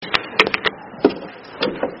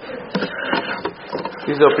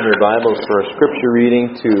Please open your Bibles for a scripture reading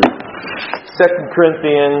to 1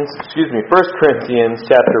 Corinthians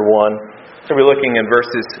chapter 1. We'll be looking at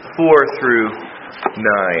verses 4 through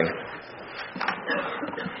 9.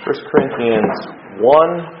 1 Corinthians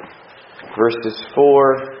 1, verses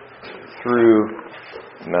 4 through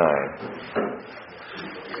 9.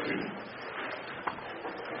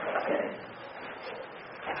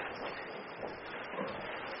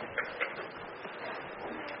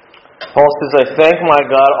 Paul says, I thank my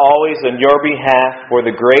God always on your behalf for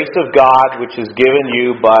the grace of God which is given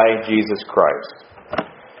you by Jesus Christ,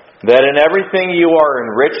 that in everything you are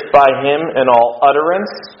enriched by Him in all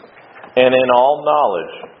utterance and in all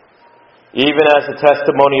knowledge, even as the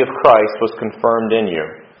testimony of Christ was confirmed in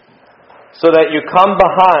you, so that you come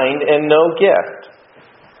behind in no gift,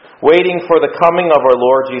 waiting for the coming of our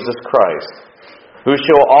Lord Jesus Christ, who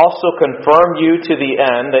shall also confirm you to the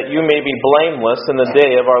end, that you may be blameless in the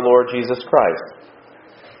day of our Lord Jesus Christ.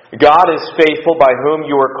 God is faithful, by whom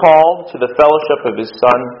you were called to the fellowship of His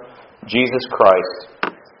Son, Jesus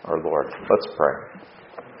Christ, our Lord. Let's pray.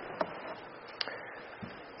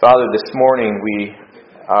 Father, this morning we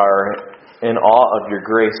are in awe of your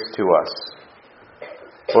grace to us.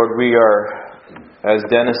 Lord, we are, as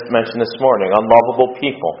Dennis mentioned this morning, unlovable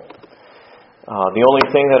people. The only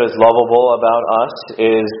thing that is lovable about us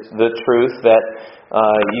is the truth that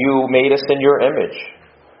you made us in your image.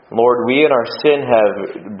 Lord, we in our sin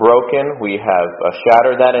have broken, we have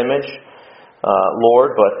shattered that image,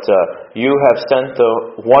 Lord, but you have sent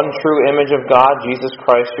the one true image of God, Jesus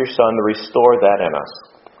Christ, your Son, to restore that in us.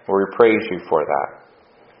 We praise you for that.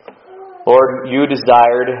 Lord, you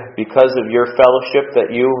desired, because of your fellowship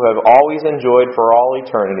that you have always enjoyed for all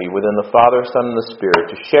eternity within the Father, Son, and the Spirit,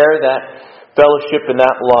 to share that fellowship and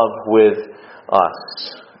that love with us.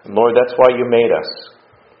 And Lord, that's why you made us.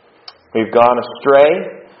 We've gone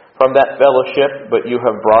astray from that fellowship, but you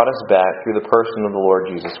have brought us back through the person of the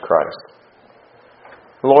Lord Jesus Christ.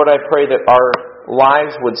 Lord, I pray that our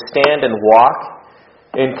lives would stand and walk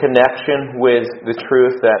in connection with the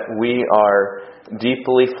truth that we are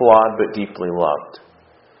deeply flawed but deeply loved.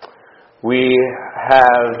 We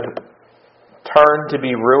have turned to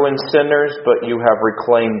be ruined sinners, but you have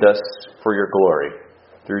reclaimed us for your glory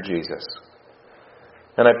through Jesus.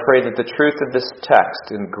 And I pray that the truth of this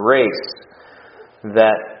text and grace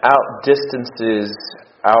that outdistances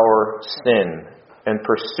our sin and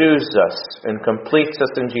pursues us and completes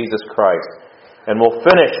us in Jesus Christ and will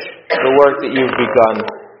finish the work that you've begun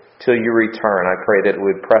till you return. I pray that it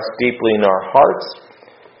would press deeply in our hearts,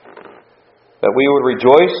 that we would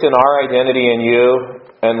rejoice in our identity in you.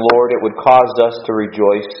 And Lord, it would cause us to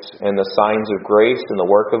rejoice in the signs of grace and the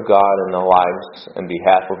work of God in the lives and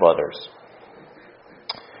behalf of others.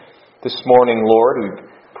 This morning, Lord, we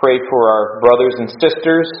pray for our brothers and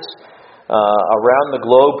sisters around the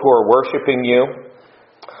globe who are worshiping you.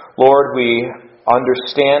 Lord, we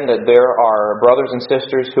understand that there are brothers and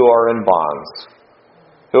sisters who are in bonds,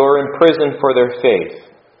 who are in prison for their faith,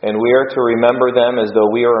 and we are to remember them as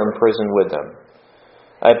though we are in prison with them.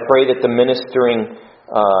 I pray that the ministering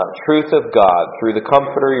truth of God through the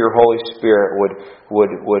Comforter, your Holy Spirit,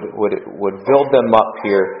 would build them up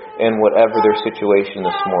here in whatever their situation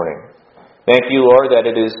this morning. Thank you, Lord, that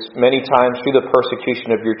it is many times through the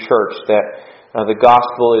persecution of your church that the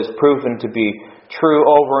gospel is proven to be true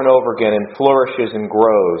over and over again and flourishes and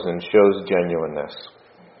grows and shows genuineness.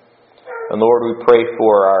 And Lord, we pray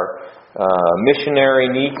for our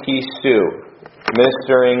missionary Niki Sue,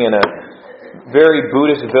 ministering in a very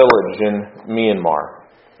Buddhist village in Myanmar.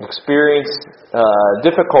 Experienced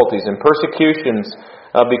difficulties and persecutions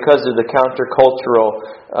because of the countercultural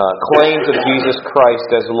claims of Jesus Christ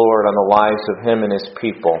as Lord on the lives of Him and His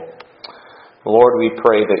people. Lord, we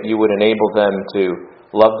pray that you would enable them to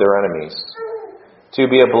love their enemies, to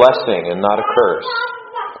be a blessing and not a curse,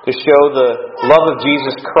 to show the love of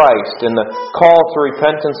Jesus Christ and the call to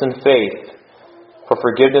repentance and faith for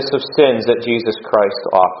forgiveness of sins that Jesus Christ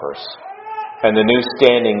offers, and the new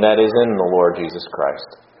standing that is in the Lord Jesus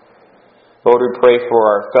Christ. Lord, we pray for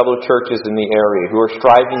our fellow churches in the area who are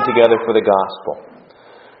striving together for the gospel.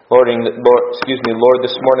 Lord,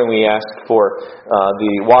 this morning we ask for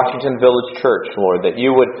the Washington Village Church, Lord, that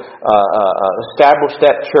you would establish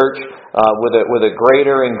that church with a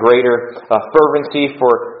greater and greater fervency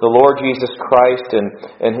for the Lord Jesus Christ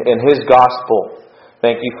and His gospel.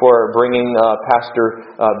 Thank you for bringing Pastor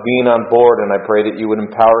Bean on board, and I pray that you would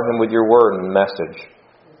empower him with your word and message.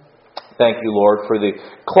 Thank you, Lord, for the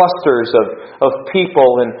clusters of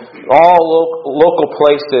people in all local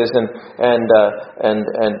places and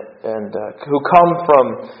who come from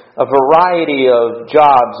a variety of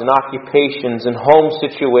jobs and occupations and home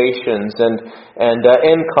situations and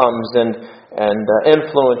incomes and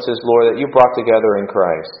influences, Lord, that you brought together in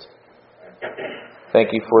Christ.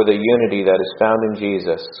 Thank you for the unity that is found in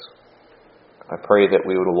Jesus. I pray that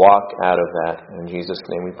we would walk out of that. In Jesus'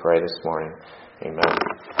 name we pray this morning. Amen.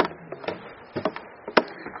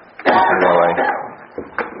 While I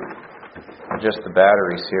adjust the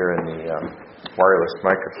batteries here in the wireless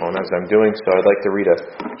microphone, as I'm doing so, I'd like to read a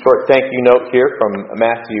short thank you note here from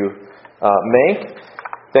Matthew Mank.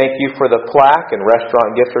 Thank you for the plaque and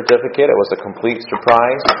restaurant gift certificate. It was a complete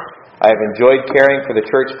surprise. I have enjoyed caring for the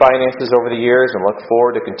church finances over the years and look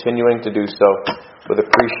forward to continuing to do so with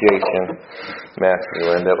appreciation,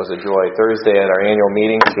 Matthew. And it was a joy Thursday at our annual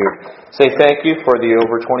meeting to say thank you for the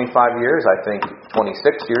over 25 years, I think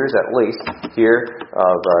 26 years at least, here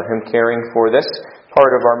of him caring for this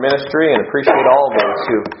part of our ministry, and appreciate all of those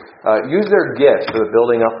who use their gifts for the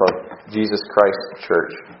building up of Jesus Christ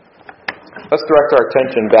Church. Let's direct our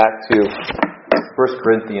attention back to 1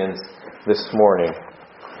 Corinthians this morning.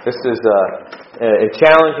 This is a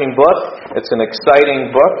challenging book. It's an exciting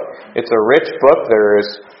book. It's a rich book. There is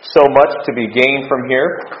so much to be gained from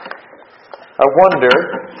here. I wonder,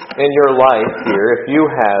 in your life here, if you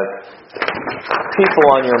have people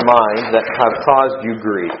on your mind that have caused you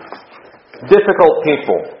grief. Difficult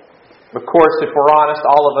people. Of course, if we're honest,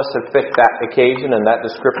 all of us have fit that occasion and that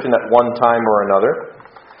description at one time or another.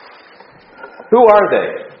 Who are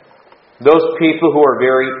they? Those people who are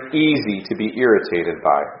very easy to be irritated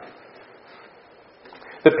by.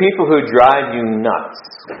 The people who drive you nuts.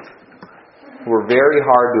 Who are very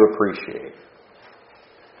hard to appreciate.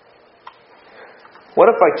 What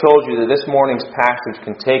if I told you that this morning's passage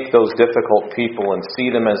can take those difficult people and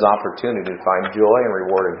see them as opportunity to find joy and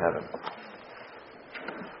reward in heaven?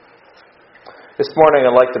 This morning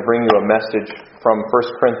I'd like to bring you a message from 1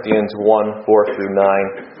 Corinthians 1, 4 through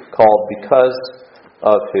 9 called Because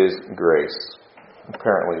of His Grace.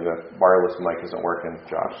 Apparently the wireless mic isn't working,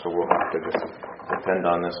 Josh, so we'll have to just depend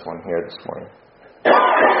on this one here this morning.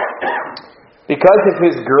 Because of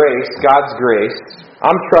His grace, God's grace,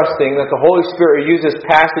 I'm trusting that the Holy Spirit will use this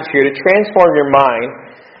passage here to transform your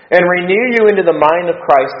mind and renew you into the mind of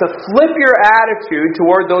Christ, to flip your attitude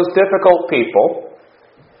toward those difficult people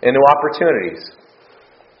into opportunities.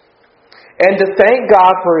 And to thank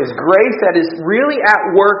God for His grace that is really at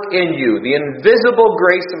work in you, the invisible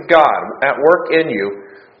grace of God at work in you,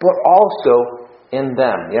 but also in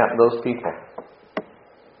them. Yeah, those people.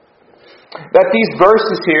 That these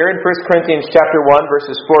verses here in 1 Corinthians chapter 1,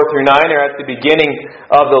 verses 4 through 9 are at the beginning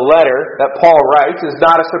of the letter that Paul writes is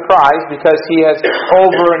not a surprise because he has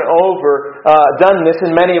over and over done this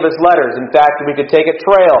in many of his letters. In fact, we could take a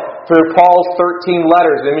trail through Paul's 13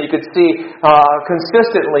 letters and you could see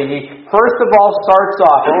consistently he first of all starts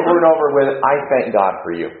off over and over with, I thank God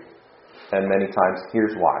for you. And many times,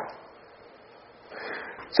 here's why.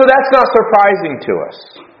 So that's not surprising to us.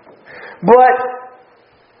 But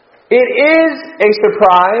it is a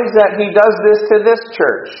surprise that he does this to this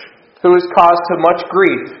church, who has caused him much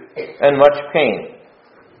grief and much pain.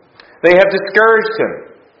 They have discouraged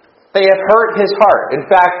him. They have hurt his heart. In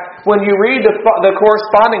fact, when you read the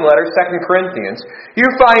corresponding letter, 2 Corinthians, you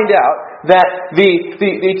find out that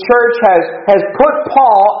the church has put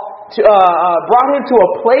Paul, brought him to a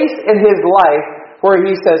place in his life where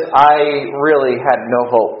he says, I really had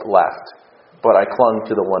no hope left, but I clung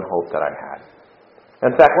to the one hope that I had.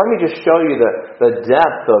 In fact, let me just show you the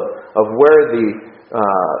depth of where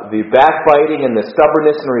the backbiting and the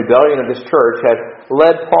stubbornness and rebellion of this church had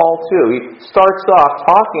led Paul to. He starts off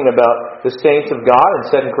talking about the saints of God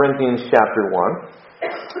in 2 Corinthians chapter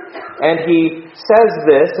 1. And he says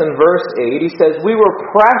this in verse 8. He says, we were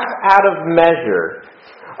pressed out of measure,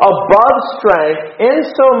 above strength,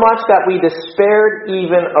 insomuch that we despaired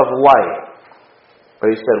even of life. But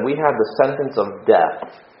he said, we had the sentence of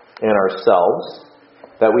death in ourselves,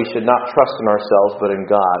 that we should not trust in ourselves, but in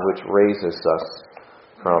God, which raises us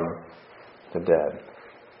from the dead.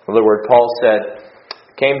 In other words, Paul said,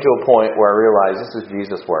 came to a point where I realized this is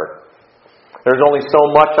Jesus' work. There's only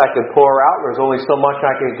so much I could pour out. There's only so much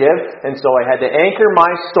I could give. And so I had to anchor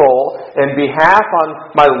my soul in behalf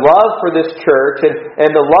on my love for this church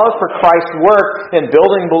and the love for Christ's work in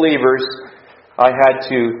building believers. I had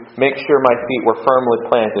to make sure my feet were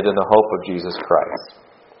firmly planted in the hope of Jesus Christ.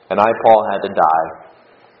 And I, Paul, had to die.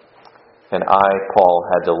 And I, Paul,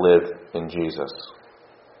 had to live in Jesus.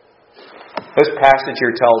 This passage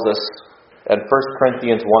here tells us in 1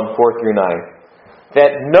 Corinthians 1, 4 through 9,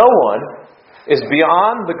 that no one is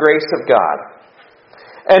beyond the grace of God.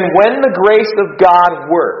 And when the grace of God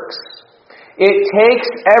works, it takes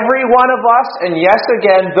every one of us, and yes,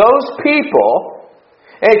 again, those people,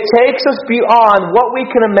 it takes us beyond what we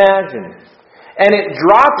can imagine. And it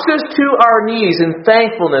drops us to our knees in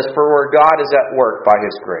thankfulness for where God is at work by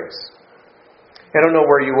His grace. I don't know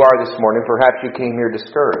where you are this morning. Perhaps you came here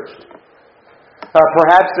discouraged.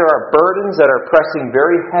 Perhaps there are burdens that are pressing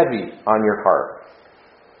very heavy on your heart.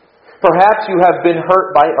 Perhaps you have been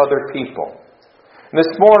hurt by other people. And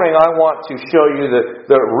this morning I want to show you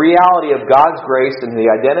the reality of God's grace and the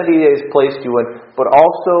identity He has placed you in, but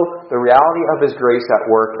also the reality of His grace at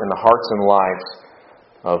work in the hearts and lives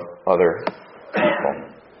of other people.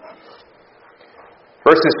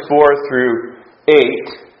 Verses 4 through 8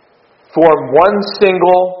 form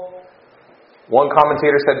one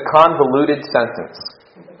commentator said, convoluted sentence.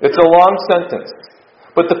 It's a long sentence,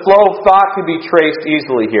 but the flow of thought can be traced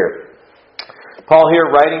easily here. Paul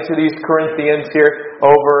here writing to these Corinthians here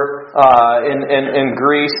over in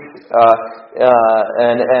Greece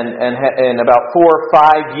and about 4 or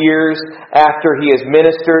 5 years after he has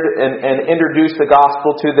ministered and introduced the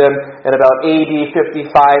gospel to them in about AD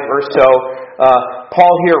 55 or so,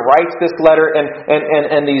 Paul here writes this letter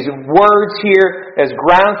and these words here as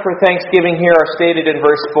grounds for thanksgiving here are stated in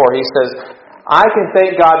verse 4. He says, I can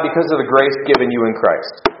thank God because of the grace given you in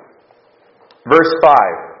Christ. Verse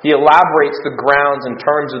 5, he elaborates the grounds in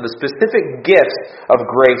terms of the specific gifts of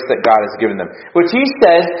grace that God has given them, which he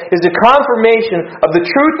says is the confirmation of the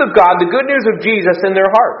truth of God, the good news of Jesus in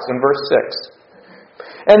their hearts, in verse 6.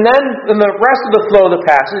 And then in the rest of the flow of the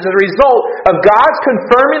passage, as a result of God's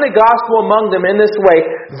confirming the gospel among them in this way,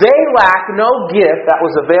 they lack no gift that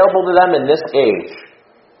was available to them in this age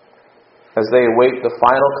as they await the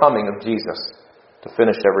final coming of Jesus to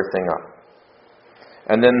finish everything up.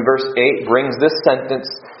 And then verse 8 brings this sentence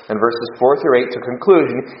in verses 4 through 8 to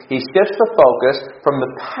conclusion. He shifts the focus from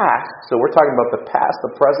the past. So we're talking about the past,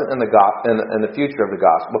 the present, and the future of the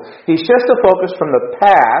gospel. He shifts the focus from the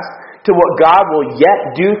past to what God will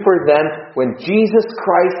yet do for them when Jesus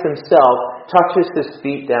Christ Himself touches His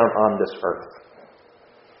feet down on this earth.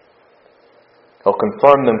 He'll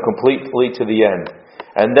confirm them completely to the end.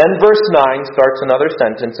 And then verse 9 starts another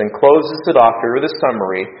sentence and closes it off here with a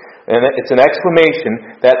summary. And it's an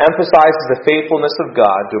exclamation that emphasizes the faithfulness of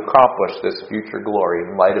God to accomplish this future glory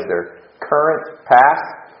in light of their current, past,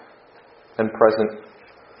 and present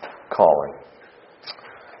calling.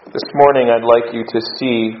 This morning I'd like you to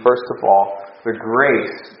see, first of all, the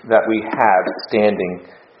grace that we have standing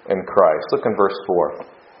in Christ. Look in verse 4.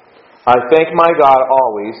 I thank my God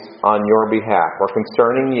always on your behalf, or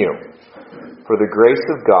concerning you, for the grace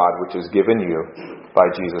of God which is given you by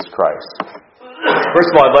Jesus Christ. First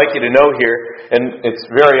of all, I'd like you to know here, and it's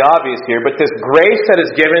very obvious here, but this grace that is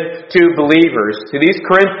given to believers, to these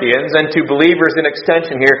Corinthians, and to believers in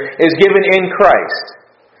extension here, is given in Christ.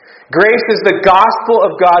 Grace is the gospel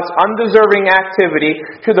of God's undeserving activity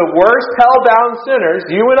to the worst hell-bound sinners,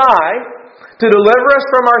 you and I, to deliver us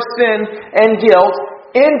from our sin and guilt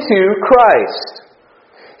into Christ.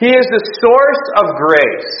 He is the source of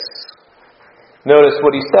grace. Notice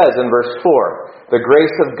what he says in verse 4. The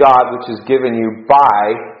grace of God which is given you by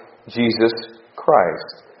Jesus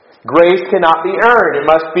Christ. Grace cannot be earned. It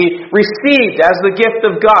must be received as the gift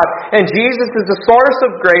of God. And Jesus is the source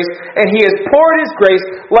of grace, and He has poured His grace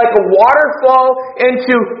like a waterfall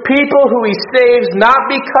into people who He saves, not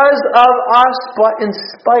because of us, but in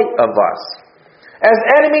spite of us. As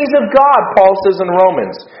enemies of God, Paul says in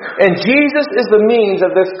Romans. And Jesus is the means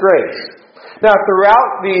of this grace. Now,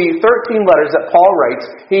 throughout the 13 letters that Paul writes,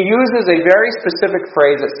 he uses a very specific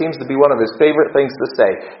phrase that seems to be one of his favorite things to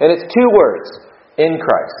say. And it's 2 words. In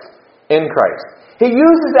Christ. In Christ. He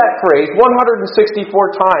uses that phrase 164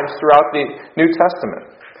 times throughout the New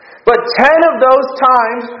Testament. But 10 of those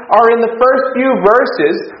times are in the first few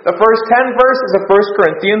verses, the first 10 verses of 1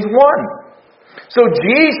 Corinthians 1. So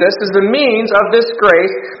Jesus is the means of this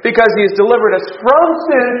grace because He has delivered us from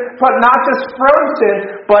sin, but not just from sin,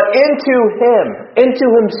 but into Him, into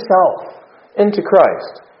Himself, into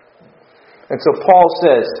Christ. And so Paul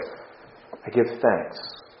says, I give thanks.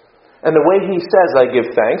 And the way he says I give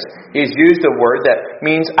thanks, he's used a word that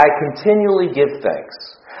means I continually give thanks.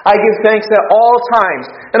 I give thanks at all times.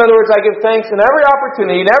 In other words, I give thanks in every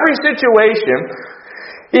opportunity, in every situation.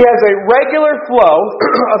 He has a regular flow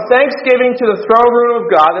of thanksgiving to the throne room of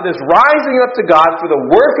God that is rising up to God for the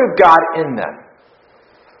work of God in them.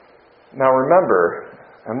 Now remember,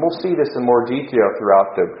 and we'll see this in more detail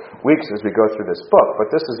throughout the weeks as we go through this book, but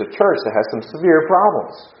this is a church that has some severe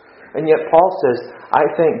problems. And yet Paul says, I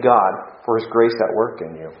thank God for His grace at work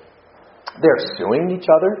in you. They're suing each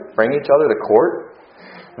other, bringing each other to court.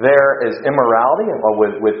 There is immorality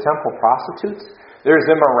with temple prostitutes. There's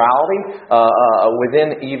immorality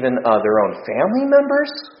within even their own family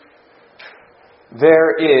members.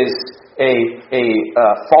 There is a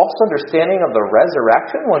false understanding of the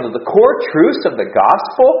resurrection, one of the core truths of the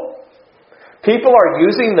gospel. People are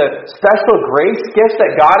using the special grace gifts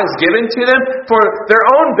that God has given to them for their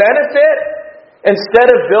own benefit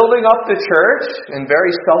instead of building up the church in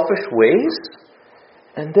very selfish ways.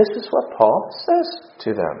 And this is what Paul says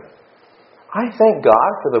to them. I thank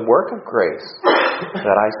God for the work of grace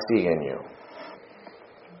that I see in you.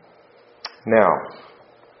 Now,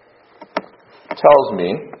 tells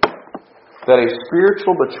me that a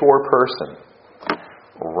spiritual mature person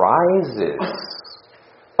rises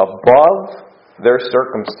above their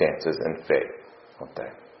circumstances in faith, don't they?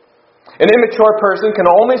 An immature person can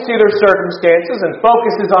only see their circumstances and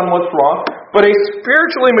focuses on what's wrong, but a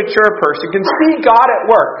spiritually mature person can see God at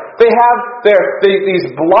work. They have these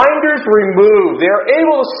blinders removed. They are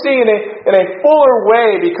able to see in a fuller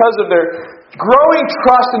way because of their growing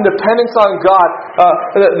trust and dependence on God,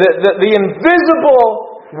 the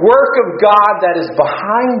invisible work of God that is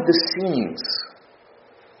behind the scenes.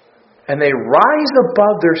 And they rise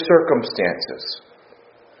above their circumstances.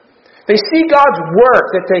 They see God's work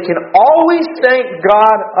that they can always thank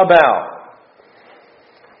God about.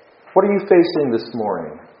 What are you facing this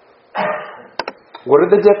morning? What are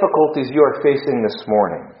the difficulties you are facing this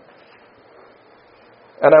morning?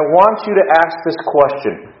 And I want you to ask this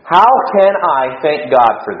question. How can I thank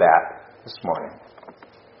God for that this morning?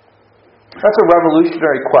 That's a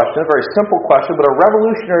revolutionary question, a very simple question, but a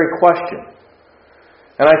revolutionary question.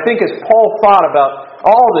 And I think as Paul thought about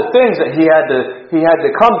all the things that he had to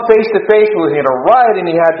come face to face with, he had to write and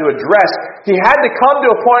he had to address, he had to come to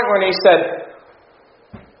a point when he said,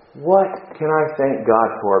 what can I thank God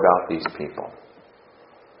for about these people?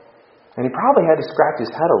 And he probably had to scratch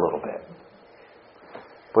his head a little bit.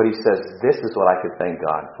 But he says, this is what I could thank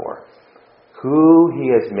God for. Who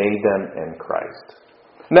He has made them in Christ.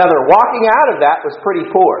 Now, their walking out of that was pretty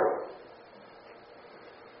poor.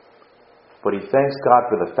 But he thanks God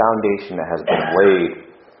for the foundation that has been laid,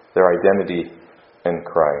 their identity in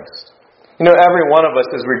Christ. You know, every one of us,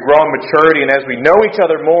 as we grow in maturity and as we know each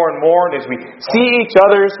other more and more, and as we see each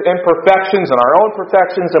other's imperfections and our own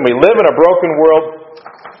perfections, and we live in a broken world,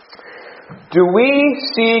 do we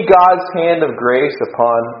see God's hand of grace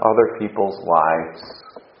upon other people's lives?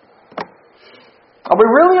 Are we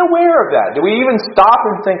really aware of that? Do we even stop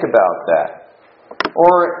and think about that?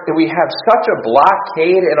 Or do we have such a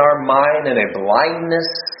blockade in our mind and a blindness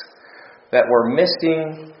that we're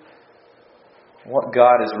missing what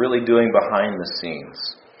God is really doing behind the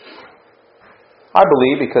scenes? I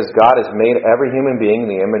believe because God has made every human being in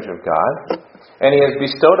the image of God, and He has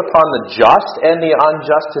bestowed upon the just and the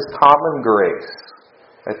unjust His common grace,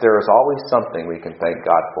 that there is always something we can thank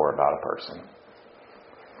God for about a person.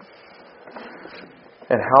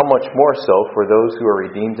 And how much more so for those who are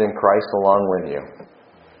redeemed in Christ along with you.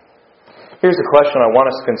 Here's a question I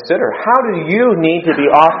want us to consider. How do you need to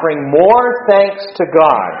be offering more thanks to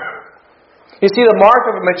God? You see, the mark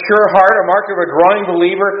of a mature heart, a mark of a growing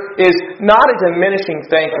believer, is not a diminishing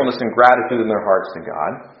thankfulness and gratitude in their hearts to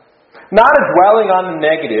God. Not a dwelling on the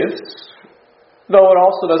negatives, though it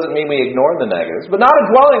also doesn't mean we ignore the negatives, but not a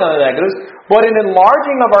dwelling on the negatives, but an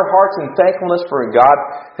enlarging of our hearts in thankfulness for what God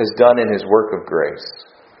has done in His work of grace.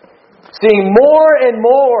 Seeing more and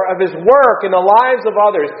more of His work in the lives of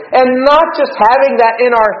others, and not just having that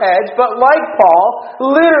in our heads, but like Paul,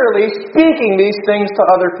 literally speaking these things to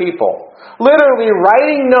other people. Literally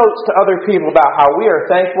writing notes to other people about how we are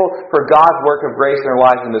thankful for God's work of grace in our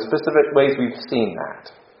lives in the specific ways we've seen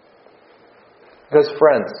that. Because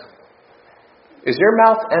friends, is your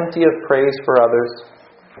mouth empty of praise for others?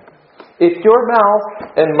 If your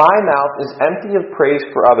mouth and my mouth is empty of praise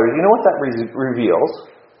for others, you know what that reveals?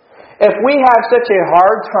 If we have such a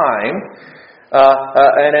hard time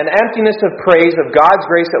and an emptiness of praise of God's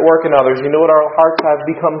grace at work in others, you know what our hearts have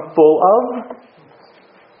become full of?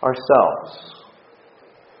 Ourselves.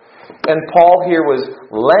 And Paul here was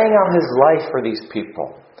laying out his life for these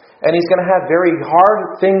people. And he's going to have very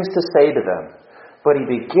hard things to say to them. But he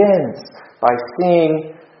begins by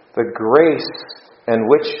seeing the grace in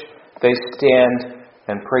which they stand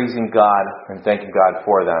and praising God and thanking God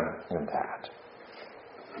for them in that.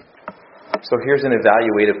 So here's an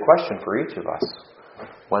evaluative question for each of us.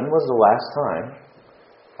 When was the last time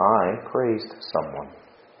I praised someone?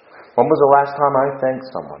 When was the last time I thanked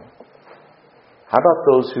someone? How about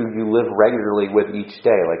those who you live regularly with each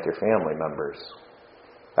day, like your family members?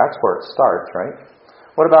 That's where it starts, right?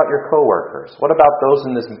 What about your coworkers? What about those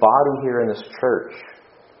in this body here in this church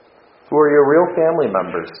who are your real family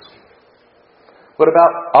members? What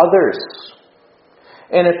about others?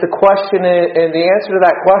 And if the question is, and the answer to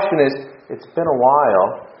that question is, it's been a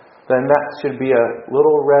while, then that should be a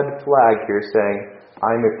little red flag here saying,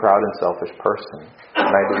 I'm a proud and selfish person.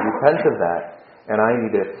 And I need to repent of that. And I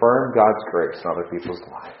need to affirm God's grace in other people's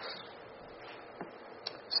lives.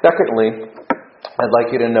 Secondly, I'd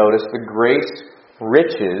like you to notice the grace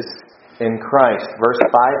riches in Christ. Verse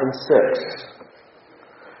 5 and 6.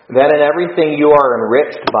 That in everything you are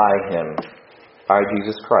enriched by Him, by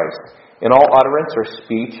Jesus Christ, in all utterance or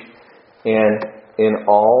speech, and in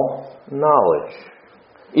all knowledge,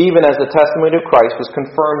 even as the testimony of Christ was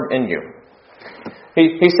confirmed in you.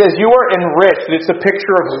 He says, you are enriched. It's a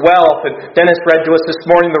picture of wealth. And Dennis read to us this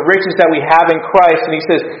morning the riches that we have in Christ. And he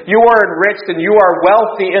says, you are enriched and you are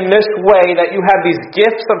wealthy in this way that you have these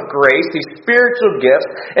gifts of grace, these spiritual gifts,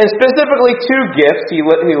 and specifically two gifts he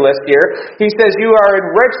lists here. He says, you are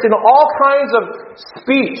enriched in all kinds of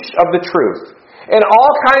speech of the truth, and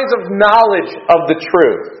all kinds of knowledge of the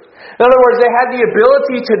truth. In other words, they had the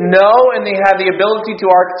ability to know and they had the ability to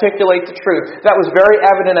articulate the truth. That was very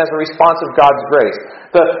evident as a response of God's grace.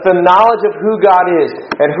 The knowledge of who God is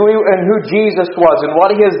and who Jesus was and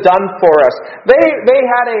what He has done for us.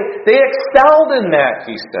 They excelled in that,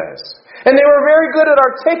 he says. And they were very good at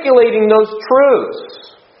articulating those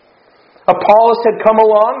truths. Apollos had come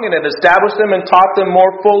along and had established them and taught them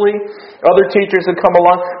more fully. Other teachers had come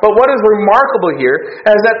along. But what is remarkable here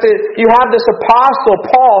is that you have this apostle,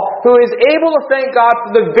 Paul, who is able to thank God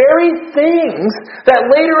for the very things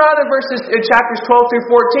that later on in chapters 12 through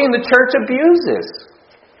 14, the church abuses.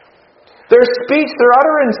 Their speech, their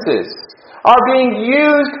utterances are being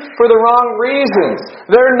used for the wrong reasons.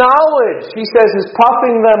 Their knowledge, he says, is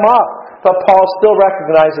puffing them up. But Paul still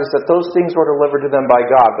recognizes that those things were delivered to them by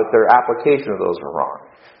God, but their application of those were wrong.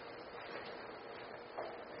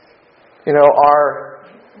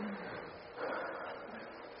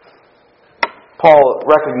 Paul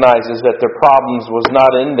recognizes that their problems was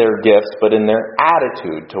not in their gifts, but in their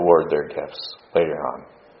attitude toward their gifts later on.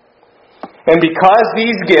 And because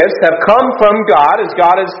these gifts have come from God, as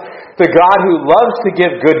God is the God who loves to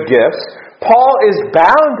give good gifts, Paul is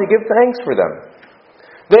bound to give thanks for them.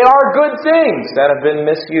 They are good things that have been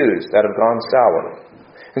misused, that have gone sour.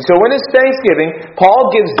 And so in his thanksgiving, Paul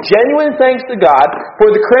gives genuine thanks to God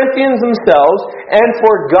for the Corinthians themselves and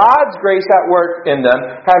for God's grace at work in them,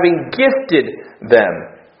 having gifted them.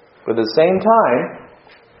 But at the same time,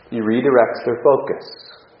 he redirects their focus.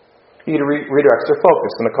 He redirects their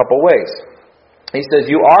focus in a couple ways. He says,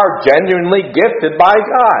 you are genuinely gifted by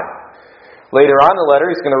God. Later on in the letter,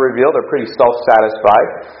 he's going to reveal they're pretty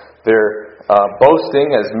self-satisfied. They're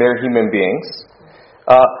boasting as mere human beings.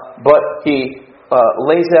 But he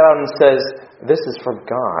lays it out and says, this is from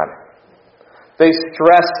God. They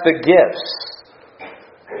stress the gifts.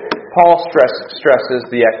 Paul stresses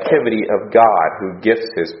the activity of God who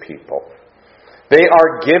gifts His people. They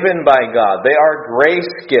are given by God. They are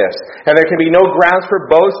grace gifts. And there can be no grounds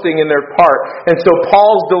for boasting in their part. And so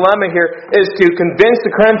Paul's dilemma here is to convince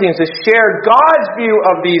the Corinthians to share God's view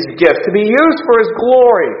of these gifts, to be used for His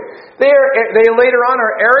glory. They later on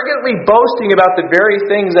are arrogantly boasting about the very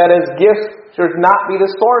things that as gifts should not be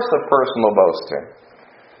the source of personal boasting.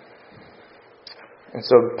 And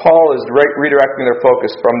so Paul is redirecting their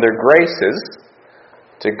focus from their graces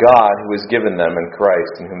to God who has given them in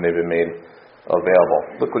Christ and whom they've been made available.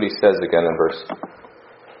 Look what he says again in verse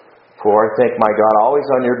 4. I thank my God always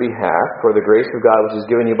on your behalf for the grace of God which is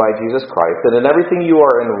given you by Jesus Christ, that in everything you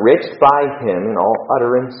are enriched by Him in all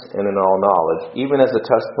utterance and in all knowledge, even as the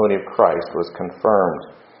testimony of Christ was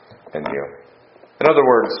confirmed in you. In other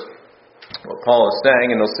words, what Paul is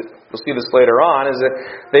saying, and we'll see this later on, is that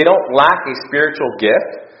they don't lack a spiritual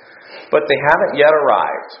gift, but they haven't yet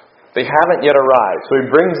arrived. They haven't yet arrived. So he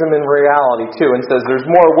brings them in reality too and says there's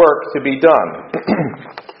more work to be done.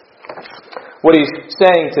 What he's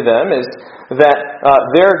saying to them is that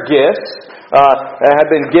their gifts have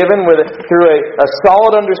been given through a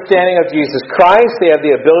solid understanding of Jesus Christ. They have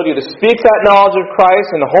the ability to speak that knowledge of Christ,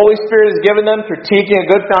 and the Holy Spirit has given them through teaching a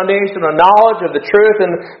good foundation of knowledge of the truth,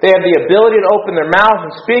 and they have the ability to open their mouth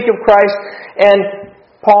and speak of Christ. And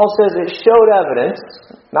Paul says it showed evidence,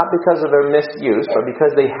 not because of their misuse, but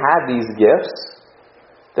because they had these gifts,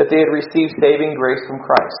 that they had received saving grace from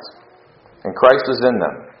Christ. And Christ was in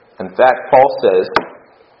them. In fact, Paul says,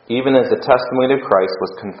 even as the testimony of Christ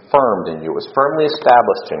was confirmed in you, was firmly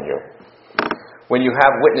established in you. When you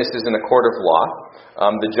have witnesses in a court of law,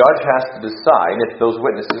 the judge has to decide if those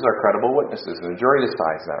witnesses are credible witnesses, and the jury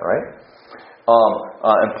decides that, right?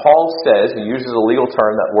 And Paul says, he uses a legal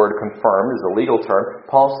term, that word confirmed is a legal term.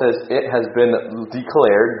 Paul says it has been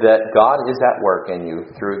declared that God is at work in you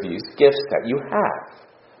through these gifts that you have,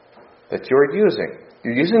 that you're using.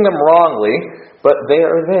 You're using them wrongly, but they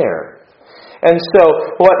are there. And so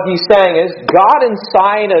what he's saying is, God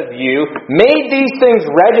inside of you made these things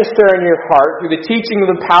register in your heart through the teaching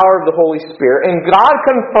of the power of the Holy Spirit, and God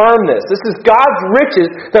confirmed this. This is God's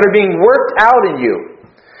riches that are being worked out in you.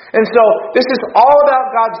 And so this is all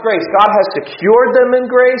about God's grace. God has secured them in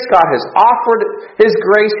grace. God has offered His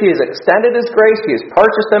grace. He has extended His grace. He has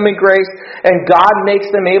purchased them in grace. And God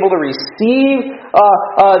makes them able to receive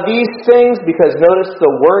these things, because notice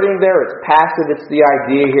the wording there, it's passive. It's the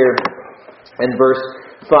idea here. In verse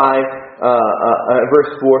 5,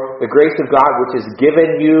 verse 4, the grace of God which is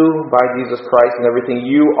given you by Jesus Christ and everything,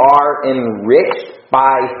 you are enriched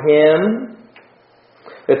by Him.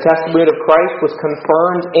 The testimony of Christ was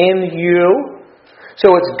confirmed in you.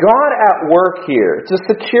 So it's God at work here. It's a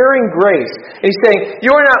securing grace. And He's saying,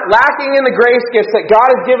 you are not lacking in the grace gifts that God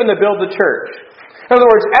has given to build the church. In other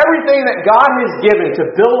words, everything that God has given to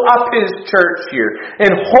build up His church here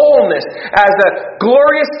in wholeness as a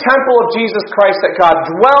glorious temple of Jesus Christ that God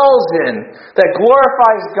dwells in, that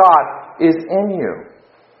glorifies God, is in you.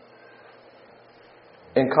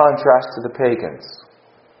 In contrast to the pagans.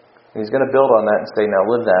 And He's going to build on that and say, now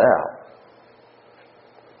live that out.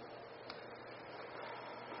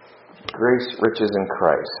 Grace, riches in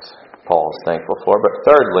Christ, Paul is thankful for. But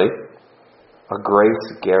thirdly, a grace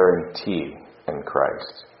guarantee in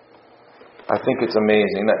Christ. I think it's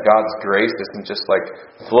amazing that God's grace isn't just like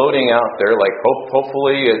floating out there, like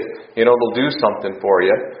hopefully it'll do something for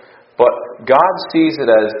you. But God sees it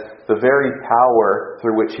as the very power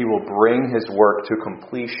through which He will bring His work to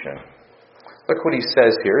completion. Look what he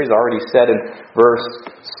says here. He's already said in verse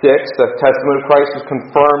 6, the testimony of Christ is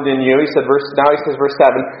confirmed in you. Now he says verse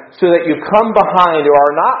 7, so that you come behind or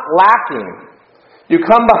are not lacking. You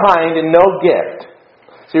come behind in no gift.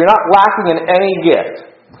 So you're not lacking in any gift.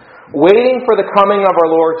 Waiting for the coming of our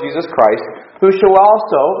Lord Jesus Christ, who shall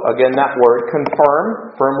also, again that word,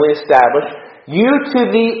 confirm, firmly establish, you to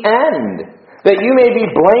the end, that you may be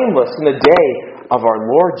blameless in the day of our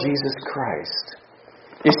Lord Jesus Christ.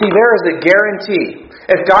 You see, there is a guarantee.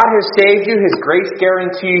 If God has saved you, His grace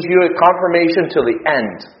guarantees you a confirmation till the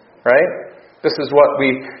end. Right? This is what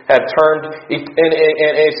we have termed in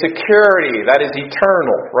a security that is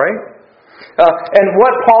eternal. Right? And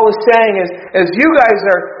what Paul is saying is you guys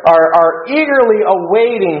are eagerly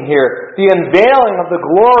awaiting here the unveiling of the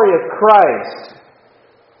glory of Christ.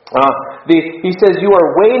 He says you are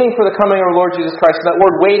waiting for the coming of our Lord Jesus Christ. And that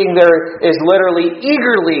word waiting there is literally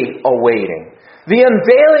eagerly awaiting. The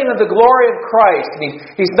unveiling of the glory of Christ.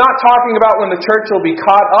 He's not talking about when the church will be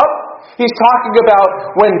caught up. He's talking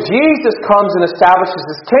about when Jesus comes and establishes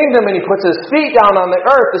His kingdom and He puts His feet down on the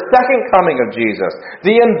earth, the second coming of Jesus.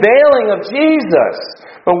 The unveiling of Jesus.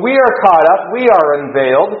 When we are caught up, we are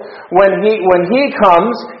unveiled. When He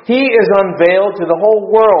comes, He is unveiled to the whole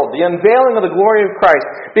world. The unveiling of the glory of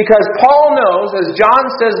Christ. Because Paul knows, as John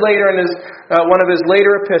says later in one of his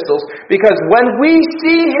later epistles, because when we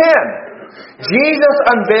see Him, Jesus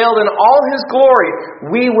unveiled in all His glory,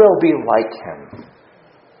 we will be like Him.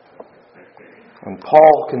 And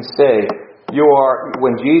Paul can say,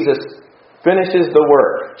 when Jesus finishes the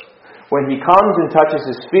work, when He comes and touches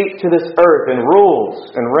His feet to this earth and rules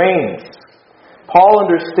and reigns, Paul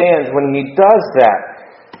understands when He does that,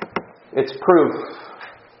 it's proof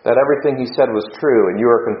that everything he said was true, and you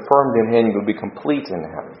are confirmed in Him, you will be complete in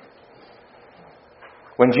Him.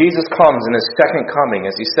 When Jesus comes in His second coming,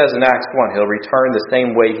 as He says in Acts 1, He'll return the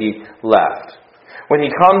same way He left. When He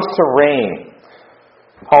comes to reign,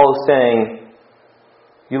 Paul is saying,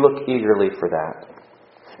 you look eagerly for that.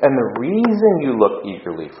 And the reason you look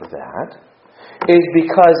eagerly for that is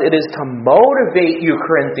because it is to motivate you,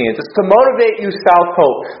 Corinthians. It's to motivate you, South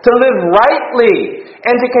Hope, to live rightly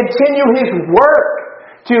and to continue His work,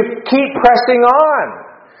 to keep pressing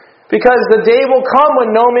on. Because the day will come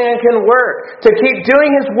when no man can work. To keep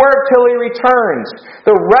doing His work till He returns.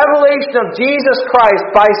 The revelation of Jesus Christ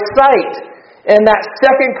by sight and that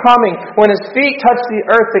second coming, when His feet touch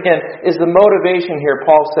the earth again, is the motivation here,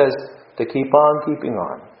 Paul says, to keep on keeping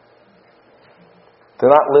on. To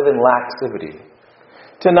not live in laxivity.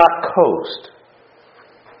 To not coast.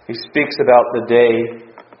 He speaks about the day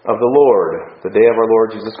of the Lord. The day of our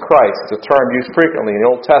Lord Jesus Christ. It's a term used frequently in the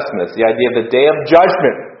Old Testament. It's the idea of the day of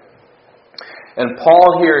judgment. And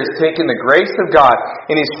Paul here is taking the grace of God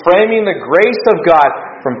and he's framing the grace of God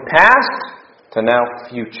from past to now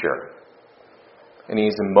future. And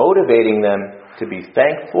he's motivating them to be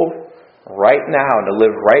thankful right now and to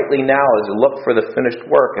live rightly now is to look for the finished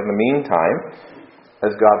work in the meantime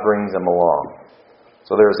as God brings them along.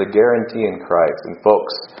 So there is a guarantee in Christ. And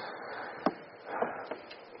folks,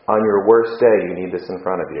 on your worst day, you need this in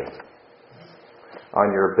front of you.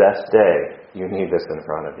 On your best day, you need this in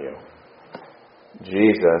front of you.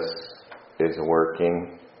 Jesus is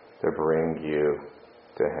working to bring you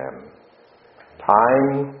to Him.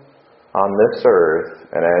 Time on this earth,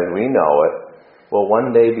 and as we know it, will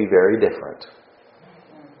one day be very different.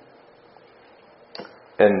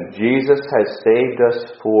 And Jesus has saved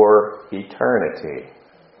us for eternity.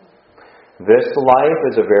 This life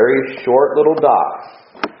is a very short little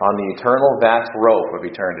dot on the eternal vast rope of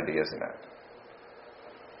eternity, isn't it?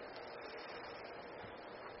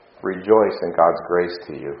 Rejoice in God's grace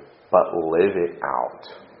to you, but live it out.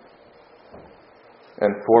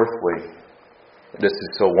 And fourthly, this is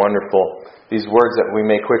so wonderful, these words that we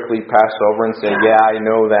may quickly pass over and say, yeah, I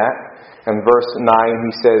know that. In verse 9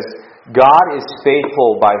 he says, God is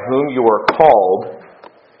faithful by whom you are called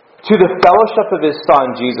to the fellowship of His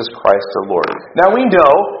Son, Jesus Christ our Lord. Now we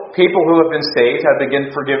know people who have been saved have been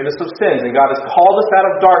given forgiveness of sins, and God has called us out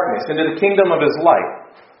of darkness into the kingdom of His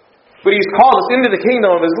light. But He's called us into the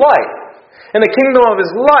kingdom of His light. And the kingdom of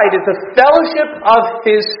His light is the fellowship of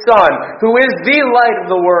His Son, who is the light of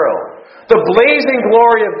the world, the blazing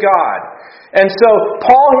glory of God. And so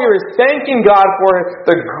Paul here is thanking God for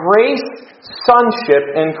the grace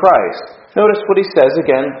sonship in Christ. Notice what he says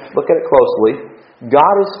again. Look at it closely.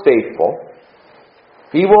 God is faithful.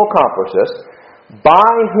 He will accomplish this.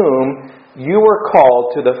 By whom you were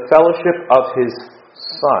called to the fellowship of His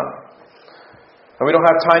Son. And we don't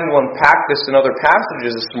have time to unpack this in other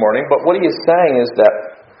passages this morning, but what he is saying is that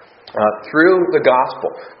through the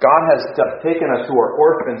gospel, God has taken us who are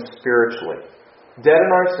orphans spiritually, dead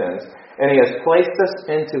in our sins, and He has placed us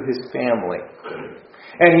into His family.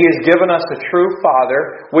 And He has given us a true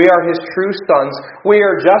Father. We are His true sons. We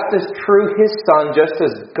are just as true His Son, just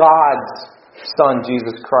as God's Son,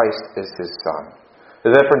 Jesus Christ, is His Son.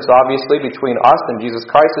 The difference, obviously, between us and Jesus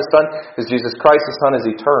Christ, His Son, is Jesus Christ, His Son, is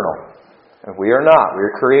eternal. And we are not. We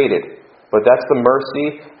are created. But that's the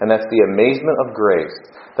mercy and that's the amazement of grace.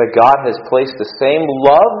 That God has placed the same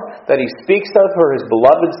love that He speaks of for His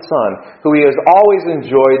beloved Son, who He has always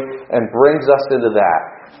enjoyed, and brings us into that.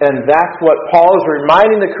 And that's what Paul is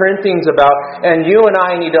reminding the Corinthians about, and you and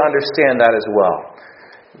I need to understand that as well.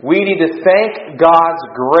 We need to thank God's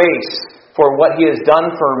grace for what He has done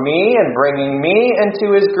for me and bringing me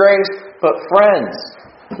into His grace. But friends,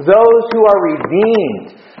 those who are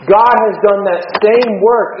redeemed, God has done that same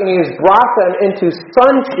work, and He has brought them into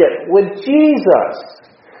sonship with Jesus.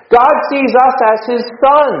 God sees us as His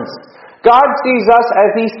sons. God sees us as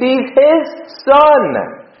He sees His Son.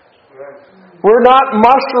 We're not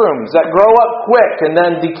mushrooms that grow up quick and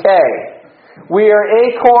then decay. We are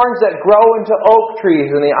acorns that grow into oak trees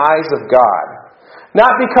in the eyes of God.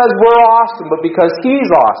 Not because we're awesome, but because He's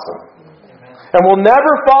awesome. And we'll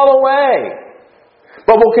never fall away.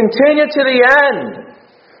 But we'll continue to the end.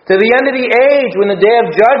 To the end of the age when the day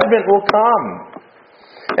of judgment will come.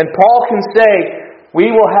 And Paul can say, we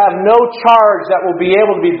will have no charge that will be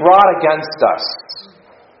able to be brought against us.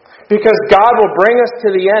 Because God will bring us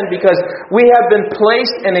to the end, because we have been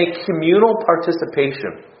placed in a communal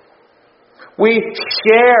participation. We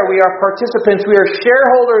share, we are participants, we are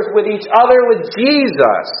shareholders with each other, with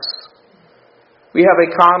Jesus. We have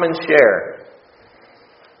a common share.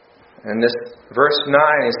 And this verse 9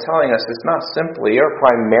 is telling us it's not simply or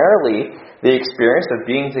primarily the experience of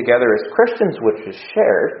being together as Christians which is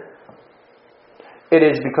shared. It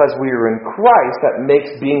is because we are in Christ that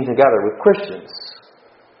makes being together with Christians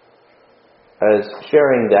as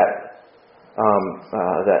sharing that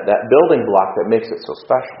building block that makes it so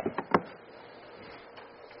special.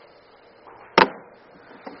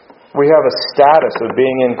 We have a status of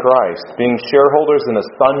being in Christ, being shareholders in a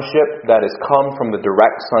sonship that has come from the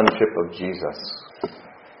direct sonship of Jesus.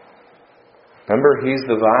 Remember, He's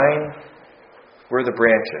the vine, we're the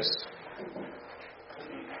branches.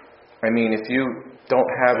 I mean, if you don't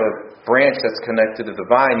have a branch that's connected to the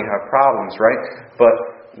vine, you have problems, right? But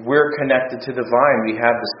we're connected to the vine. We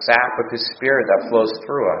have the sap of His Spirit that flows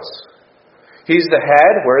through us. He's the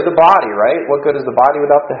head, we're the body, right? What good is the body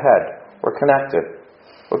without the head? We're connected.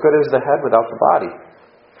 What good is the head without the body?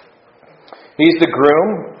 He's the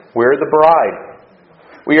groom, we're the bride.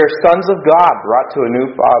 We are sons of God brought to a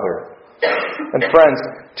new Father. And friends,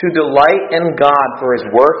 to delight in God for His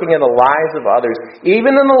working in the lives of others,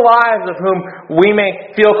 even in the lives of whom we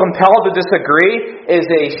may feel compelled to disagree, is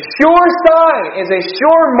a sure sign, is a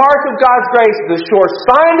sure mark of God's grace, is a sure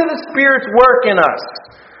sign of the Spirit's work in us.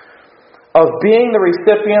 of being the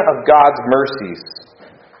recipient of God's mercies.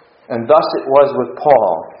 And thus it was with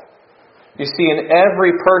Paul. You see, in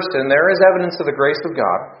every person there is evidence of the grace of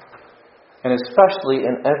God, and especially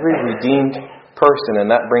in every redeemed person, and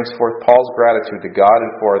that brings forth Paul's gratitude to God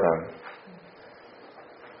and for them.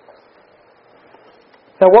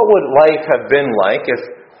 Now, what would life have been like if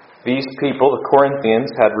these people, the Corinthians,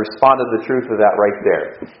 had responded to the truth of that right there?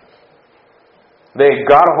 They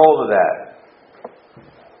got a hold of that.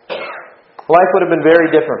 Life would have been very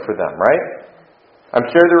different for them, right? I'm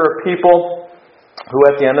sure there were people who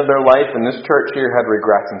at the end of their life in this church here had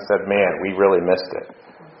regrets and said, man, we really missed it.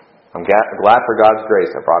 I'm glad for God's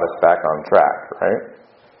grace that brought us back on track, right?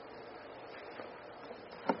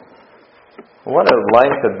 What would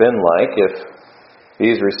life have been like if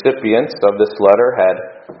these recipients of this letter had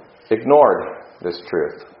ignored this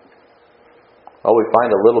truth? Well, we find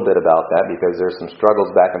a little bit about that because there's some struggles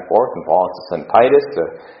back and forth, and Paul has to send Titus to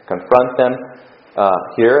confront them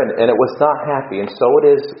here, and it was not happy, and so it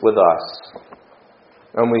is with us.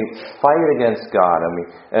 And we fight against God,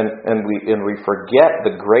 and we forget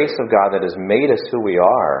the grace of God that has made us who we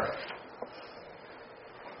are.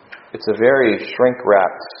 It's a very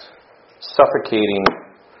shrink-wrapped, suffocating,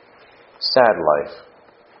 sad life.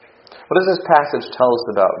 What does this passage tell us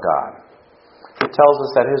about God? It tells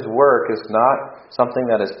us that His work is not something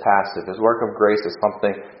that is passive. His work of grace is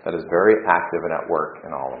something that is very active and at work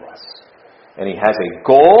in all of us. And He has a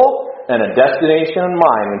goal and a destination in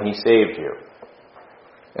mind when He saved you.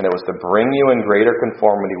 And it was to bring you in greater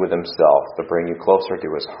conformity with Himself, to bring you closer to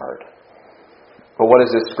His heart. But what is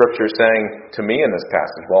this Scripture saying to me in this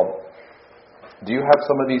passage? Well, do you have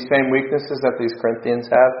some of these same weaknesses that these Corinthians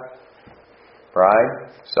have?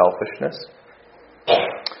 Pride, selfishness,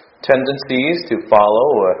 tendencies to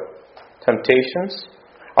follow temptations.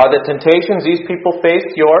 Are the temptations these people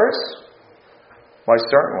faced yours? Why,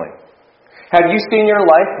 certainly. Have you seen your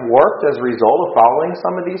life warped as a result of following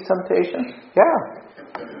some of these temptations? Yeah.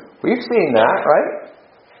 We've seen that, right?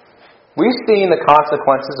 We've seen the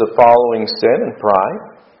consequences of following sin and pride.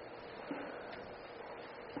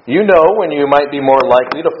 You know when you might be more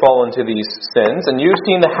likely to fall into these sins, and you've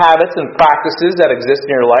seen the habits and practices that exist in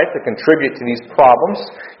your life that contribute to these problems.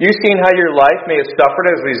 You've seen how your life may have suffered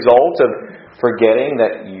as a result of forgetting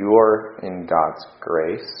that you're in God's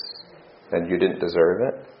grace and you didn't deserve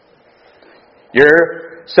it.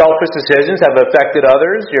 Your selfish decisions have affected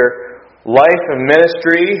others. Your life and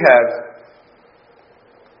ministry have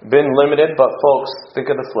been limited, but folks, think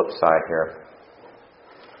of the flip side here.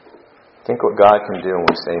 Think what God can do when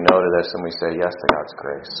we say no to this and we say yes to God's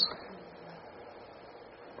grace.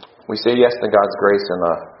 We say yes to God's grace in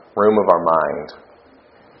the room of our mind,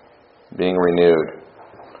 being renewed.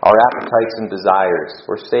 Our appetites and desires.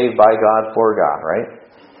 We're saved by God for God, right?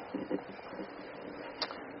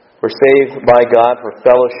 We're saved by God for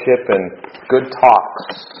fellowship and good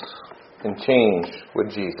talks and change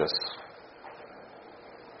with Jesus.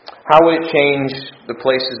 How would it change the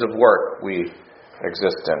places of work we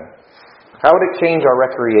exist in? How would it change our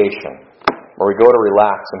recreation, where we go to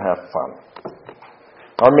relax and have fun?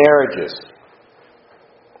 Our marriages,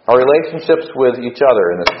 our relationships with each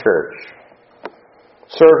other in this church,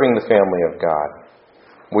 serving the family of God.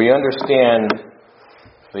 We understand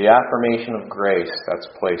the affirmation of grace that's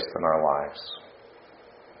placed in our lives.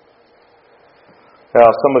 Now,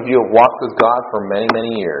 some of you have walked with God for many,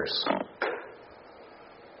 many years.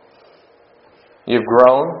 You've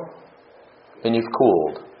grown and you've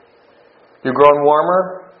cooled. You've grown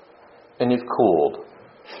warmer and you've cooled.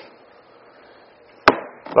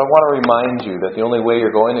 But I want to remind you that the only way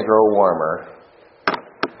you're going to grow warmer,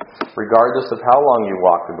 regardless of how long you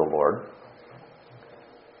walk with the Lord,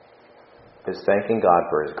 is thanking God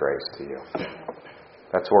for His grace to you.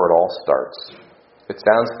 That's where it all starts. It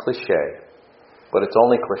sounds cliche, but it's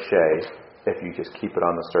only cliche if you just keep it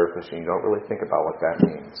on the surface and you don't really think about what that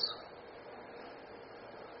means.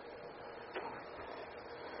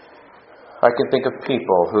 I can think of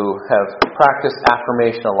people who have practiced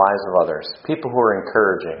affirmation in the lives of others. People who are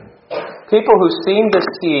encouraging. People who seem to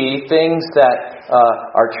see things that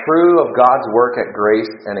are true of God's work at grace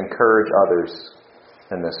and encourage others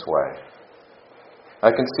in this way. I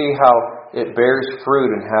can see how it bears fruit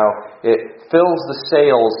and how it fills the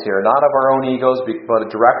sails here, not of our own egos, but it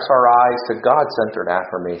directs our eyes to God-centered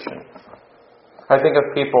affirmation. I think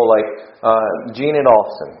of people like Gene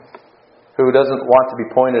Adolphson, who doesn't want to be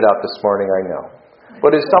pointed out this morning, I know,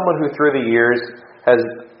 but is someone who through the years has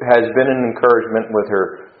been an encouragement with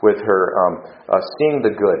her seeing the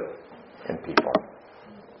good in people.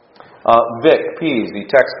 Vic Pease, he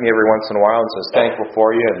texts me every once in a while and says thankful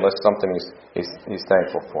for you and lists something he's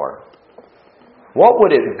thankful for. What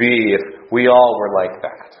would it be if we all were like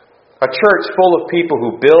that? A church full of people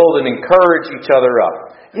who build and encourage each other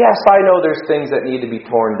up. Yes, I know there's things that need to be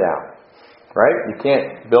torn down. Right? You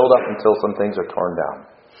can't build up until some things are torn down.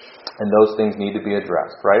 And those things need to be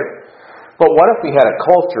addressed, right? But what if we had a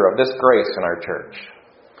culture of this grace in our church?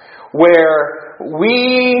 Where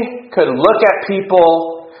we could look at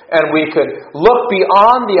people and we could look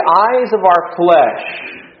beyond the eyes of our flesh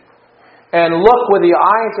and look with the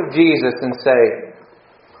eyes of Jesus and say,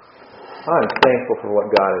 I'm thankful for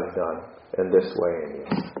what God has done in this way in you.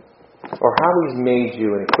 Or how He's made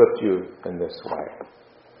you and equipped you in this way.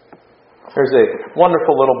 There's a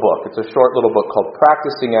wonderful little book. It's a short little book called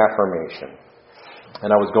Practicing Affirmation. And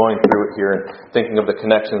I was going through it here and thinking of the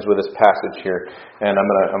connections with this passage here. And I'm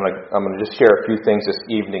gonna just share a few things this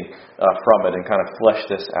evening from it and kind of flesh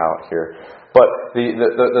this out here. But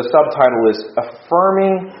the subtitle is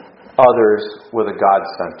Affirming Others with a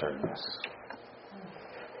God-Centeredness.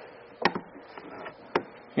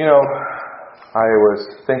 You know, I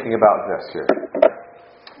was thinking about this here.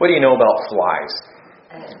 What do you know about flies?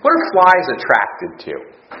 What are flies attracted to?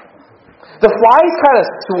 The flies kind of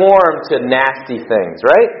swarm to nasty things,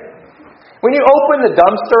 right? When you open the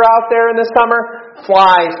dumpster out there in the summer,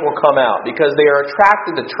 flies will come out because they are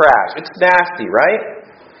attracted to trash. It's nasty, right?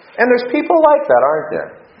 And there's people like that, aren't there?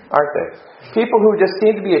 Aren't they? People who just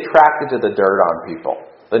seem to be attracted to the dirt on people,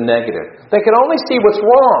 the negative. They can only see what's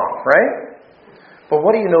wrong, right? But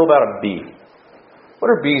what do you know about a bee?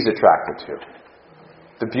 What are bees attracted to?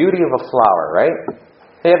 The beauty of a flower, right?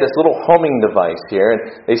 They have this little homing device here,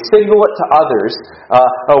 and they signal it to others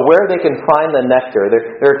where they can find the nectar.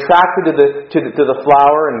 They're attracted to the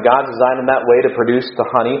flower, and God designed them that way to produce the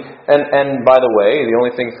honey. And by the way, the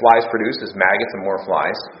only thing flies produce is maggots and more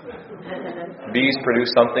flies. Bees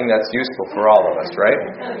produce something that's useful for all of us, right?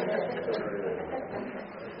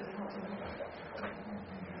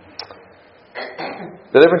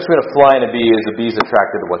 The difference between a fly and a bee is a bee's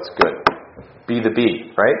attracted to what's good. Be the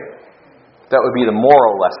bee, right? That would be the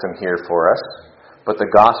moral lesson here for us. But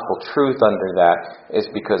the gospel truth under that is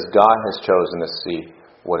because God has chosen to see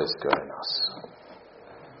what is good in us.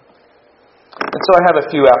 And so I have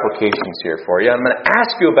a few applications here for you. I'm going to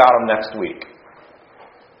ask you about them next week.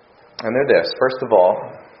 And they're this. First of all,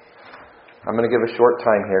 I'm going to give a short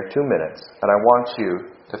time here, 2 minutes. And I want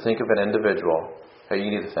you to think of an individual that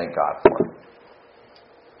you need to thank God for.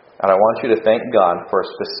 And I want you to thank God for a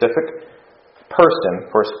specific person,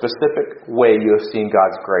 for a specific way you have seen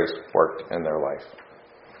God's grace worked in their life.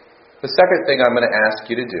 The second thing I'm going to ask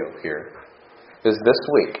you to do here is this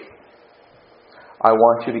week, I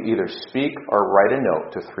want you to either speak or write a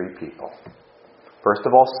note to 3 people. First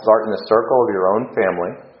of all, start in the circle of your own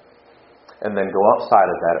family, and then go outside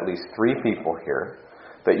of that, at least 3 people here,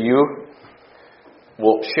 that you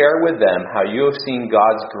will share with them how you have seen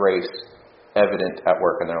God's grace evident at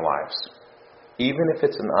work in their lives. Even if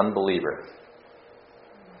it's an unbeliever.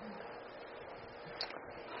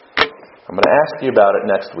 I'm going to ask you about it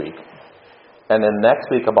next week. And then next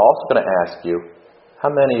week I'm also going to ask you, how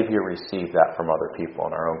many of you received that from other people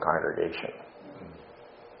in our own congregation?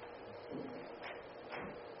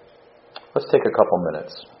 Let's take a couple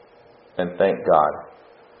minutes and thank God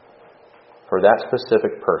for that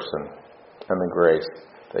specific person and the grace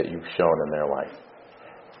that you've shown in their life.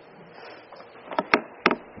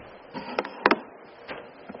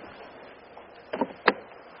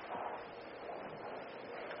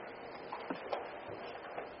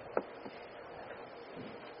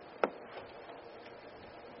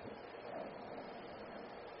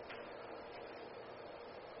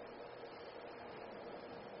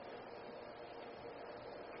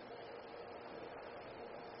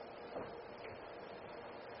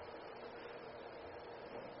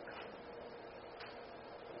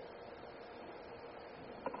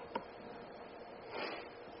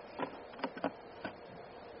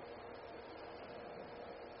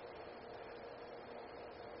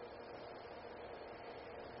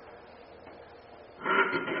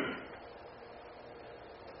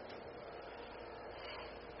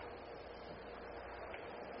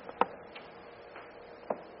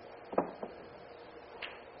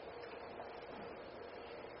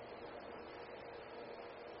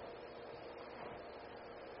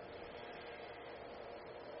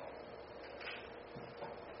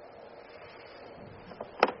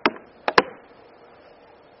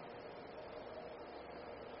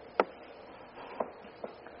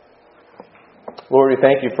 Lord, we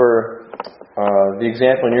thank you for the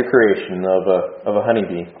example in your creation of a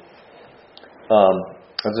honeybee.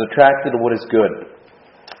 It's attracted to what is good.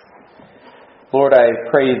 Lord, I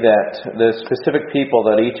pray that the specific people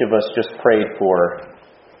that each of us just prayed for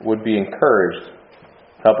would be encouraged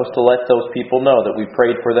Help us to let those people know that we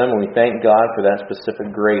prayed for them, and we thank God for that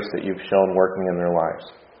specific grace that you've shown working in their lives.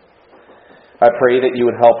 I pray that you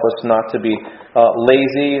would help us not to be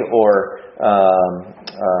lazy or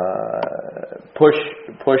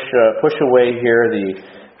push away here the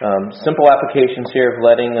simple applications here of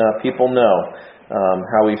letting people know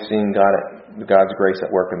how we've seen God's grace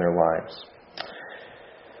at work in their lives.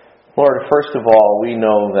 Lord, first of all, we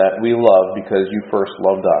know that we love because you first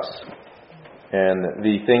loved us. And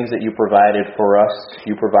the things that you provided for us,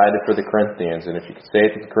 you provided for the Corinthians. And if you could say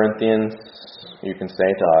it to the Corinthians, you can say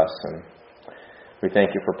it to us. And we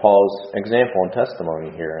thank you for Paul's example and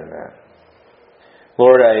testimony here in that.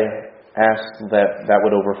 Lord, I ask that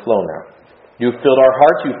would overflow now. You've filled our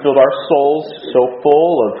hearts, you've filled our souls so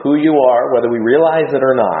full of who you are, whether we realize it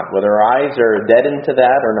or not, whether our eyes are deadened to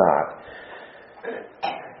that or not.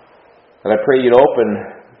 And I pray you'd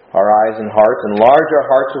open our eyes and hearts, enlarge our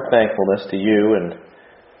hearts with thankfulness to you, and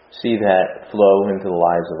see that flow into the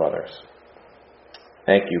lives of others.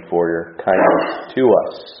 Thank you for your kindness to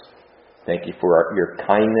us. Thank you for your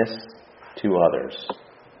kindness to others.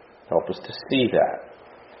 Help us to see that.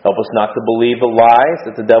 Help us not to believe the lies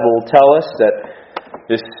that the devil will tell us, that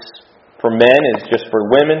this for men is just for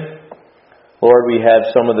women. Lord, we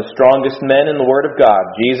have some of the strongest men in the Word of God.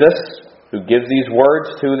 Jesus, who gives these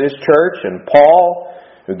words to this church, and Paul,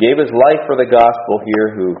 who gave his life for the gospel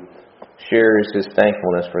here, who shares his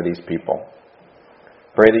thankfulness for these people.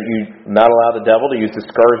 Pray that you not allow the devil to use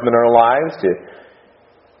discouragement in our lives to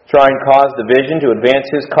try and cause division to advance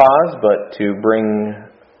his cause, but to bring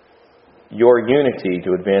your unity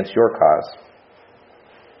to advance your cause.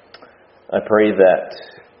 I pray that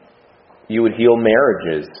you would heal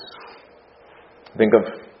marriages. Think of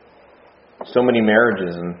so many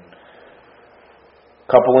marriages, and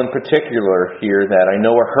a couple in particular here that I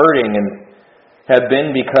know are hurting and have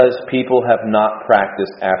been because people have not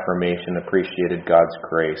practiced affirmation, appreciated God's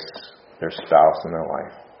grace, their spouse in their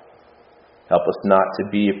life. Help us not to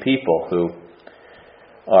be a people who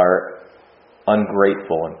are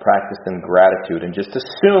ungrateful and practice ingratitude and just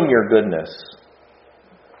assume your goodness,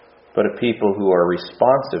 but a people who are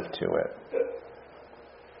responsive to it.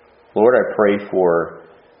 Lord, I pray for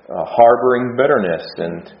harboring bitterness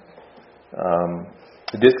and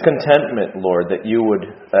discontentment, Lord, that you would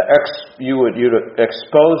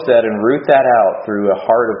expose that and root that out through a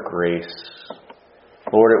heart of grace.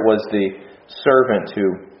 Lord, it was the servant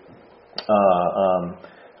who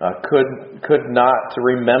could not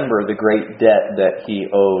remember the great debt that he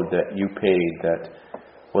owed, that you paid, that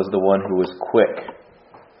was the one who was quick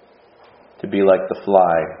to be like the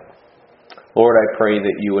fly. Lord, I pray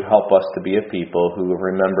that you would help us to be a people who have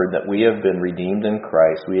remembered that we have been redeemed in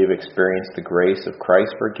Christ. We have experienced the grace of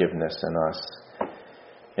Christ's forgiveness in us.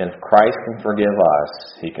 And if Christ can forgive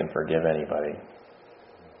us, he can forgive anybody.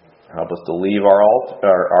 Help us to leave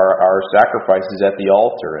our sacrifices at the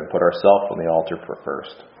altar and put ourselves on the altar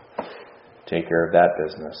first. Take care of that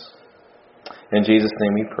business. In Jesus'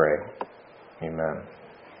 name we pray. Amen.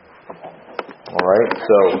 All right,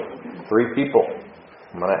 so 3 people.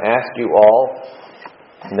 I'm going to ask you all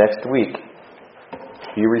next week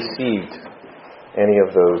if you received any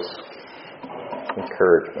of those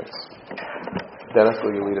encouragements. Dennis,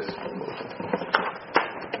 will you lead us?